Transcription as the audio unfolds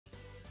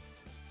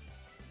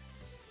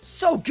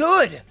So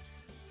good!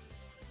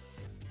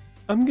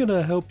 I'm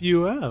gonna help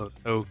you out,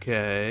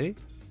 okay?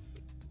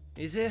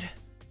 Is it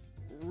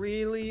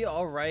really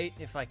alright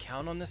if I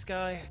count on this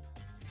guy?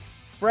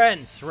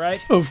 Friends,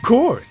 right? Of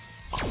course!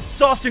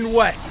 Soft and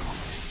wet!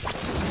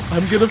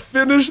 I'm gonna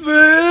finish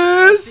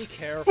this! Be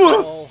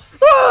careful.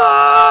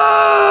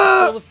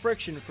 Ah! Feel the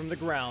friction from the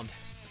ground.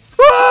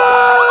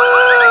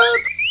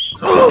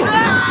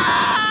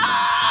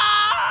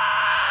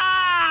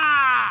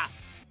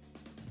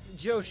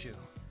 Jojo,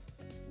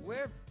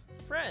 we're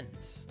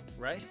friends,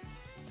 right?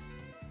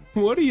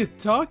 What are you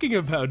talking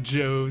about,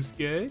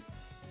 Josuke?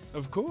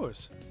 Of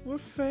course, we're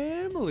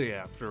family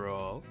after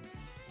all.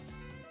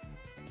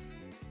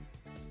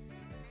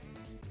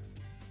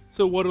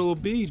 So what it'll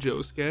be,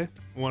 Josuke?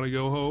 Wanna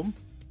go home?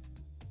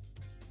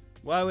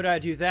 Why would I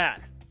do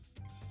that?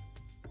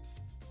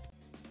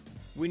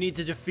 We need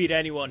to defeat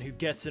anyone who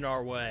gets in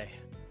our way.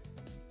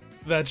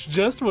 That's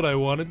just what I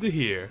wanted to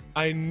hear.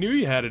 I knew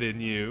you had it in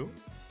you.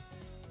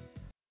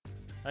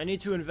 I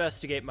need to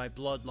investigate my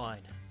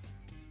bloodline.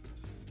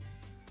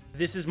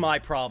 This is my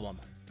problem.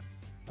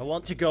 I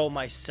want to go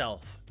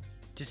myself.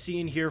 To see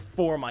and hear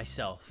for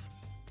myself.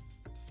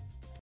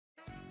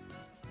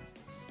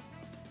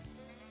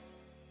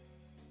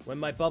 When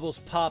my bubbles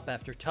pop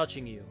after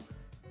touching you,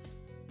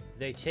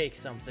 they take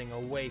something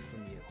away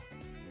from you.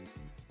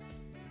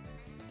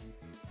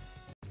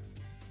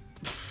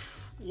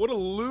 What a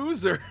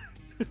loser!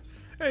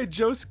 Hey,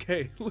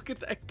 Josuke, look at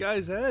that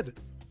guy's head.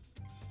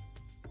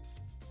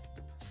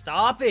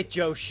 Stop it,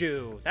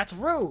 Jojo! That's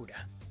rude!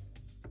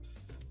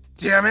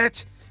 Damn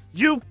it!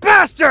 You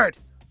bastard!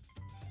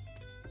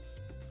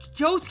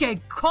 Josuke,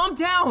 calm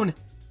down!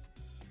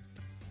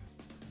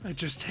 I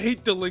just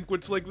hate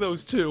delinquents like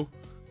those two.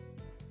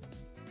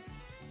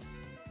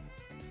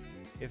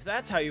 If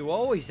that's how you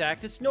always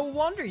act, it's no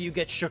wonder you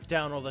get shook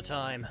down all the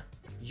time.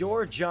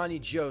 You're Johnny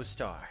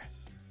Joestar,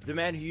 the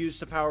man who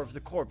used the power of the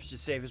corpse to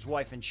save his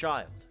wife and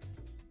child.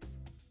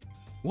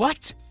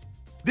 What?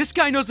 This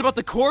guy knows about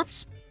the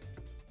corpse?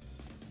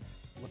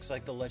 Looks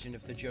like the legend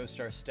of the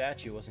Joestar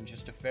statue wasn't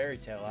just a fairy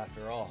tale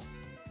after all.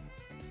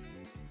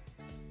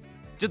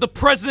 Did the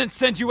president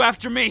send you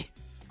after me?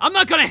 I'm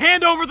not gonna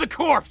hand over the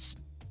corpse!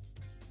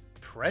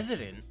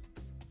 President?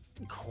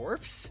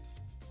 Corpse?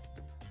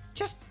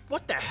 Just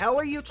what the hell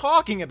are you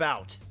talking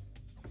about?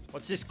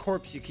 What's this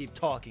corpse you keep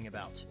talking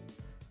about?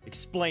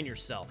 Explain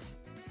yourself.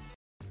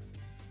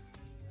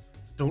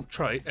 Don't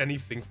try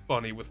anything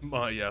funny with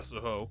my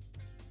Yasuho.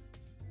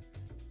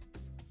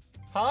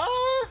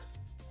 Huh?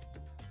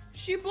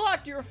 She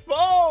blocked your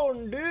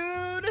phone,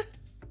 dude!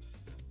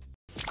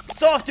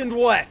 Soft and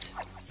wet!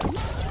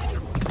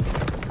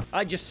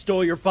 I just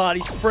stole your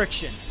body's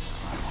friction.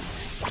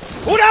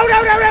 Oh no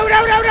no no no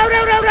no no no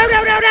no no no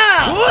no no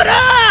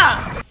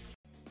no!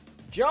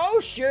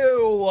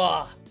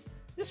 Jojo!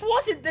 This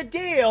wasn't the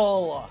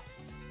deal!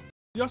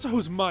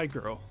 Yasuho's my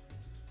girl.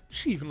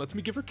 She even lets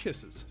me give her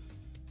kisses.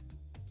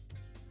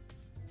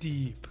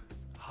 Deep,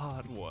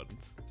 hot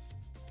ones.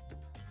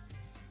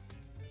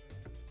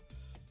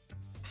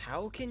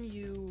 How can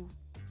you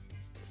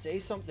say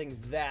something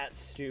that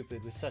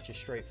stupid with such a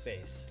straight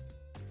face?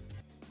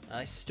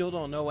 I still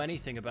don't know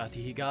anything about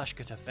the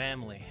Higashikata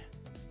family,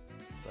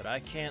 but I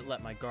can't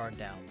let my guard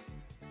down.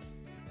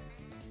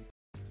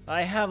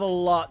 I have a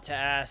lot to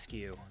ask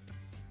you.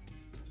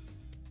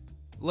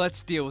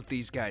 Let's deal with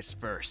these guys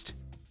first.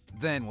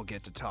 Then we'll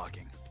get to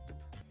talking.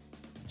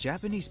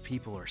 Japanese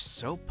people are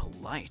so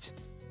polite.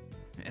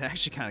 It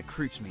actually kind of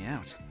creeps me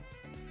out.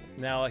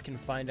 Now I can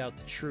find out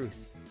the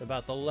truth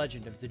about the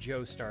legend of the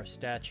Joestar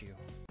statue.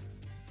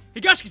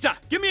 Higashikata,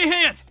 give me a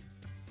hand!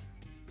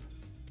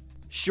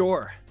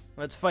 Sure,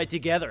 let's fight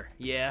together,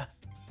 yeah?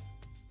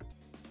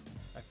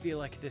 I feel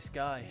like this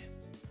guy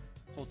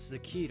holds the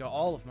key to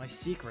all of my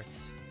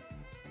secrets.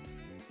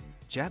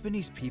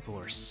 Japanese people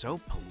are so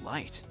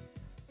polite.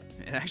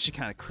 It actually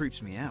kind of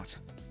creeps me out.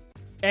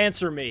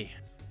 Answer me.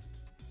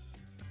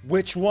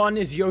 Which one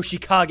is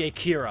Yoshikage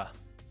Kira?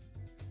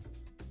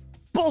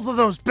 Both of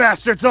those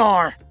bastards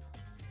are!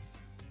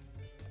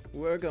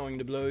 We're going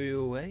to blow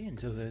you away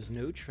until there's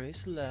no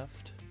trace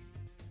left.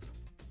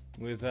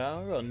 With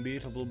our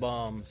unbeatable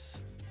bombs.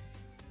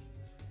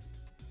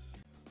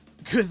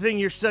 Good thing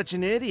you're such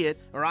an idiot,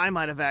 or I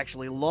might have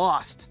actually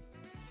lost.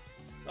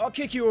 I'll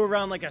kick you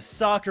around like a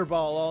soccer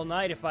ball all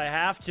night if I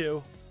have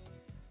to.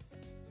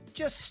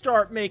 Just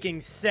start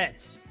making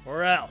sense,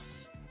 or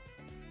else.